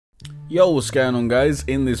Yo, what's going on, guys?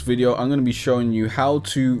 In this video I'm going to be showing you how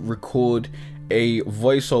to record a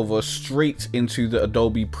voiceover straight into the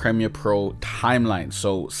Adobe Premiere Pro timeline,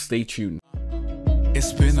 so stay tuned.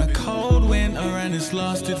 It's been a cold winter and it's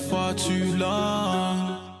lasted far too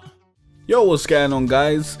long. Yo, what's going on,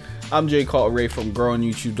 guys? I'm Jay Cartere from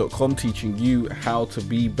growonyoutube.com, teaching you how to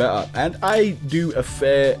be better, and I do a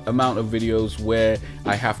fair amount of videos where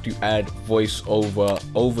I have to add voiceover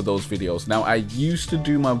over those videos. Now, I used to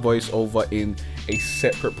do my voiceover in a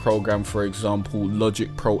separate program, for example Logic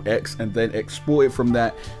Pro X, and then export it from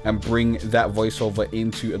that and bring that voiceover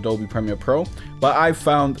into Adobe Premiere Pro. But I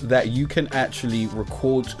found that you can actually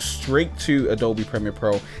record straight to Adobe Premiere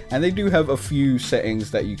Pro, and they do have a few settings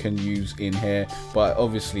that you can use in here, but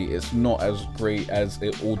obviously it's not as great as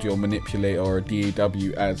an audio manipulator or a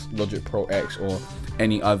DAW as Logic Pro X or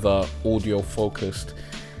any other audio focused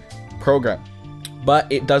program. But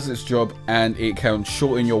it does its job and it can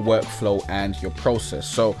shorten your workflow and your process.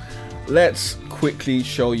 So let's quickly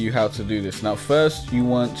show you how to do this. Now, first you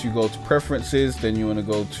want to go to preferences, then you want to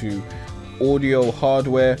go to audio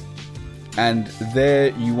hardware, and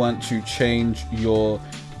there you want to change your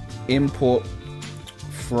input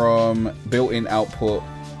from built-in output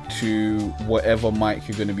to whatever mic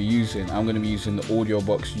you're going to be using. I'm going to be using the audio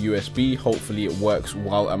box USB. Hopefully it works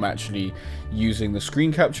while I'm actually using the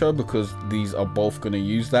screen capture, because these are both going to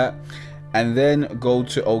use that. And then go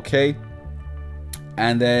to OK,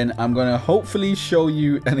 and then I'm going to hopefully show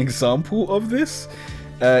you an example of this.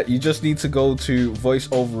 You just need to go to voice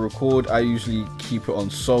over record. I usually keep it on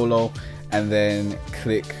solo, and then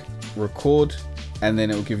click record, and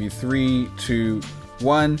then it will give you 3, 2,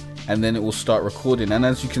 1, and then it will start recording. And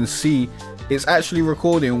as you can see, it's actually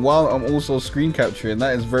recording while I'm also screen capturing.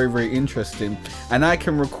 That is very, very interesting. And I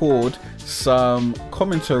can record some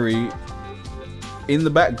commentary in the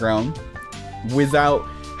background without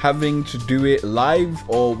having to do it live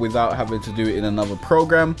or without having to do it in another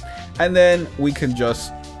program, and then we can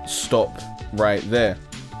just stop right there.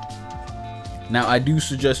 Now, I do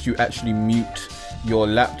suggest you actually mute your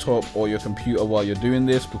laptop or your computer while you're doing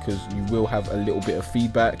this, because you will have a little bit of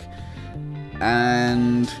feedback.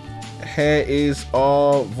 And here is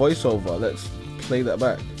our voiceover. Let's play that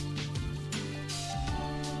back.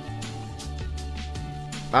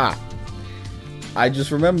 I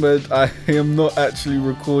just remembered I am not actually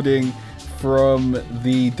recording from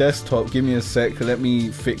the desktop. Give me a sec, let me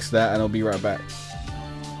fix that and I'll be right back.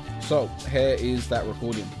 So here is that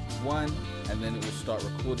recording. 1, and then it will start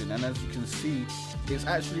recording, and as you can see, it's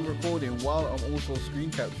actually recording while I'm also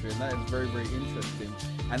screen capturing. That is very, very interesting.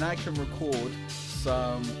 And I can record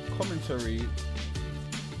some commentary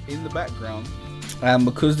in the background. And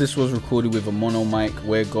because this was recorded with a mono mic,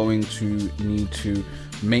 we're going to need to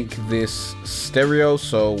make this stereo.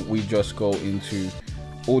 So we just go into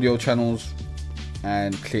audio channels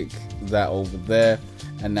and click that over there,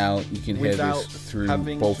 and now you can hear this through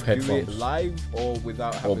both headphones, live or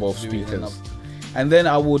without having both speakers. And then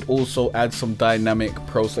I would also add some dynamic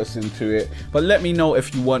processing to it. But let me know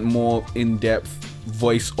if you want more in-depth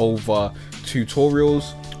voiceover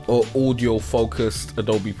tutorials or audio focused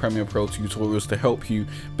Adobe Premiere Pro tutorials to help you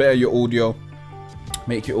better your audio,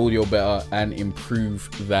 make your audio better, and improve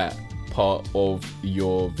that part of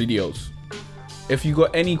your videos. If you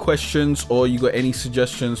got any questions or you got any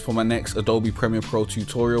suggestions for my next Adobe Premiere Pro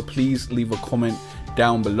tutorial, please leave a comment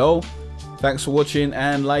down below. Thanks for watching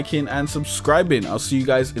and liking and subscribing. I'll see you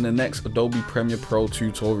guys in the next Adobe Premiere Pro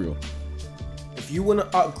tutorial. If you want to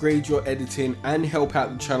upgrade your editing and help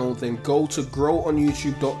out the channel, then go to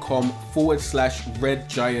growonyoutube.com/Red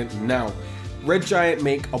Giant now. Red Giant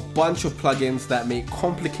make a bunch of plugins that make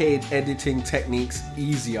complicated editing techniques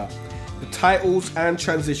easier. The titles and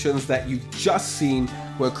transitions that you've just seen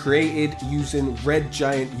were created using Red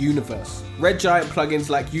Giant Universe. Red Giant plugins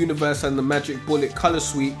like Universe and the Magic Bullet Color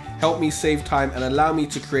Suite help me save time and allow me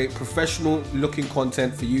to create professional looking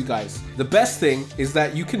content for you guys. The best thing is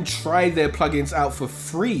that you can try their plugins out for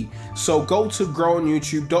free. So go to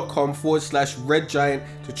growonyoutube.com/Red Giant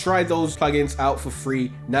to try those plugins out for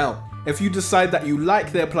free now. If you decide that you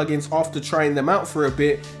like their plugins after trying them out for a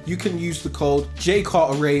bit, you can use the code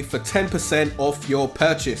JCartere for 10% off your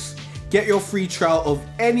purchase. Get your free trial of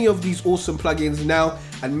any of these awesome plugins now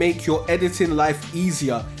and make your editing life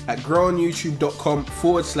easier at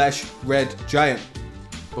growonyoutube.com/Red Giant.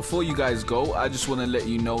 Before you guys go, I just want to let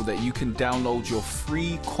you know that you can download your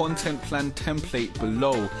free content plan template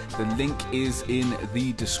below. The link is in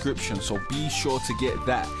the description, so be sure to get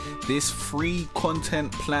that. This free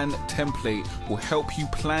content plan template will help you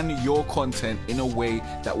plan your content in a way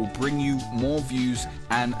that will bring you more views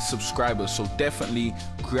and subscribers. So definitely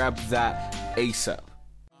grab that ASAP.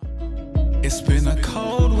 It's been a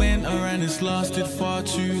cold winter and it's lasted far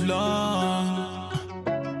too long.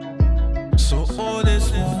 So all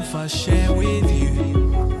this warmth I share